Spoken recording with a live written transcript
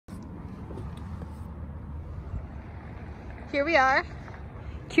Here we are,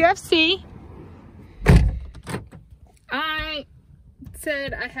 QFC. I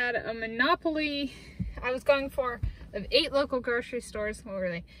said I had a monopoly. I was going for of 8 local grocery stores. What were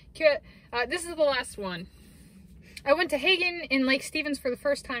they? This is the last one. I went to Hagen in Lake Stevens for the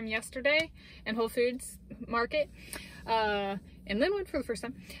first time yesterday, and Whole Foods Market, and Lynnwood for the first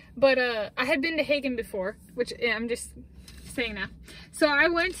time. But I had been to Hagen before, which I'm just saying now. So I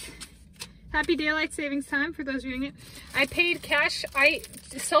went. Happy daylight savings time for those viewing it. I paid cash.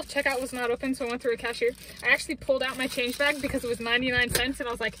 Self-checkout was not open, so I went through a cashier. I actually pulled out my change bag because it was 99 cents, and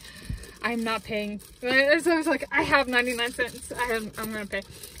I was like, I'm not paying. So I was like, I have 99 cents. I'm gonna pay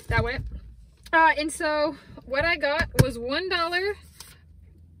that way. And so what I got was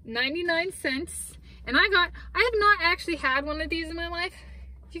 $1.99, and I have not actually had one of these in my life.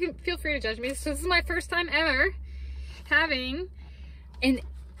 You can feel free to judge me. So this is my first time ever having an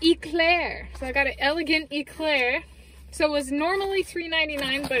eclair. So I got an elegant eclair. So it was normally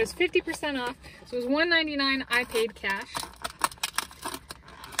 $3.99, but it's 50% off. So it was $1.99. I paid cash.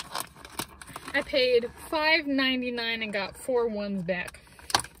 I paid $5.99 and got 4 ones back.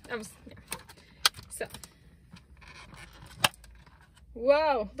 That was, yeah. So,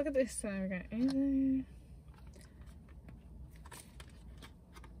 whoa! Look at this.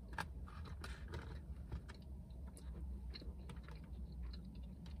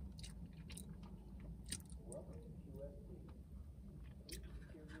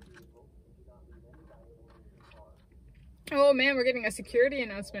 Oh man, we're getting a security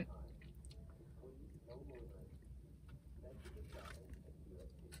announcement.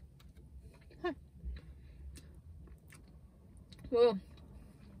 Huh. Whoa.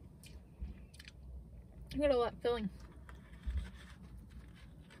 I got a lot filling.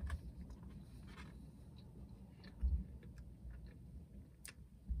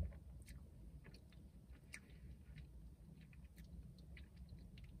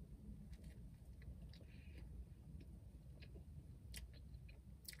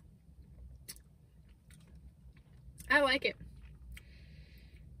 I like it.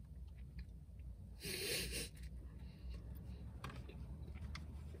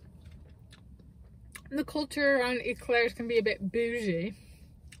 The culture around eclairs can be a bit bougie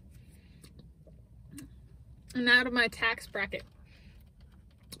and out of my tax bracket.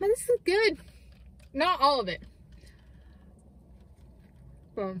 But this is good. Not all of it.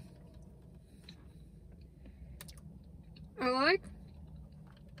 But I like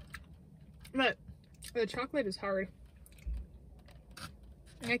that the chocolate is hard.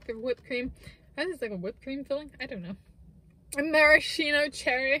 I like the whipped cream. That is like a whipped cream filling? I don't know. A maraschino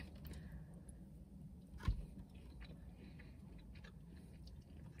cherry.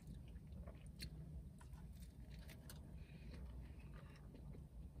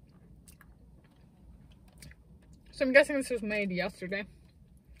 So I'm guessing this was made yesterday.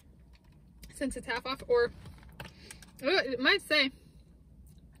 Since it's half off, or it might say.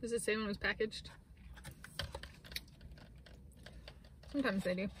 Does it say when it was packaged? Sometimes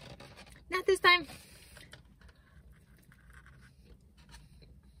they do. Not this time.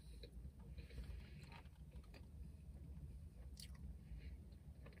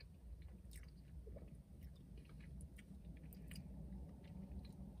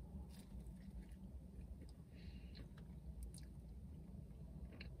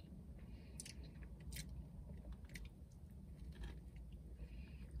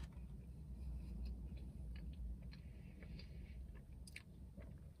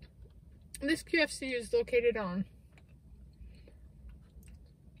 This QFC is located on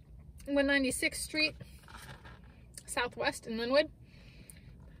 196th Street Southwest in Lynnwood.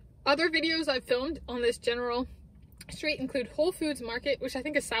 Other videos I've filmed on this general street include Whole Foods Market, which I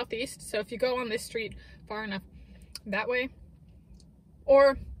think is southeast. So if you go on this street far enough that way,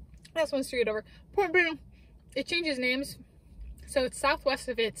 or that's one street over. Point being, it changes names. So it's southwest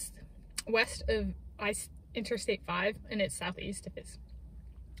if it's west of Interstate 5, and it's southeast if it's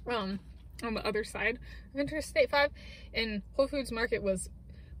on the other side of Interstate 5, and Whole Foods Market was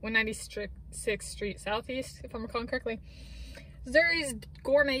 196th Street Southeast, if I'm recalling correctly. Zuri's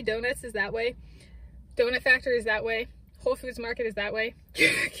Gourmet Donuts is that way. Donut Factory is that way. Whole Foods Market is that way.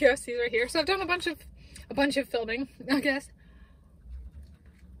 QFC is right here. So I've done a bunch of filming, I guess,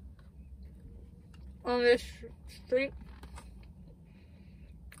 on this street.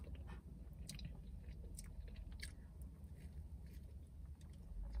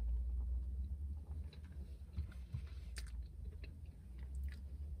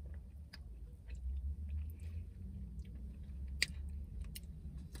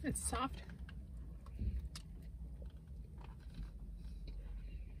 It's soft.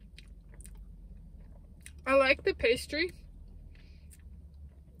 I like the pastry.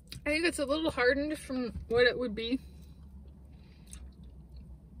 I think it's a little hardened from what it would be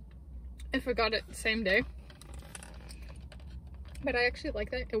if I got it the same day. But I actually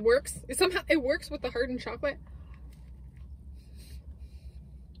like that. It works. Somehow it works with the hardened chocolate.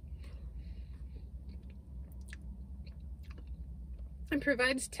 And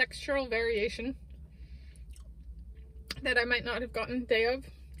provides textural variation that I might not have gotten day of,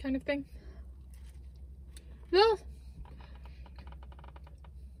 kind of thing. No.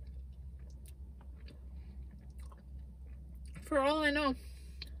 For all I know,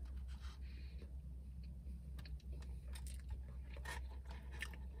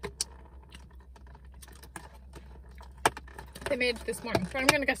 they made it this morning, so I'm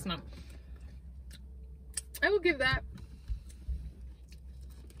gonna guess no. I will give that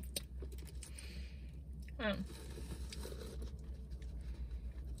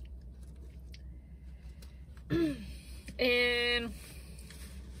and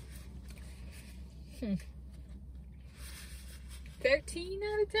 13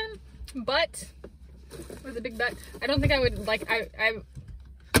 out of 10, but with a big but. I don't think I would like I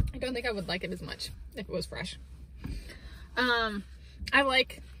don't think I would like it as much if it was fresh. I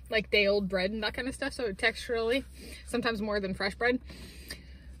like day old bread and that kind of stuff, so texturally sometimes more than fresh bread.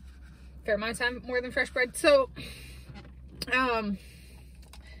 Fair amount of time more than fresh bread. So 13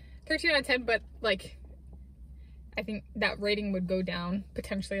 out of 10, but like I think that rating would go down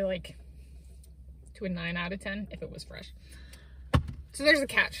potentially like to a 9 out of 10 if it was fresh. So there's a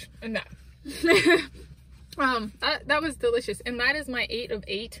catch in that. That was delicious, and that is my 8 of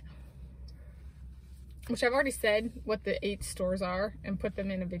 8, which I've already said what the 8 stores are and put them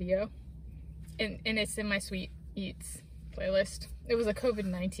in a video, and it's in my sweet eats playlist. It was a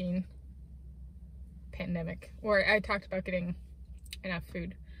COVID-19 pandemic where I talked about getting enough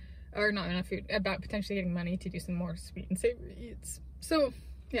food, or not enough food, about potentially getting money to do some more sweet and savory eats. So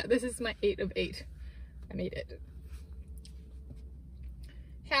yeah, this is my 8 of 8. I made it.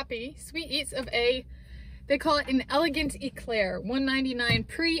 Happy sweet eats of A. They call it an elegant eclair. $1.99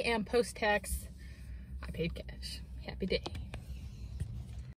 pre and post tax. I paid cash. Happy day.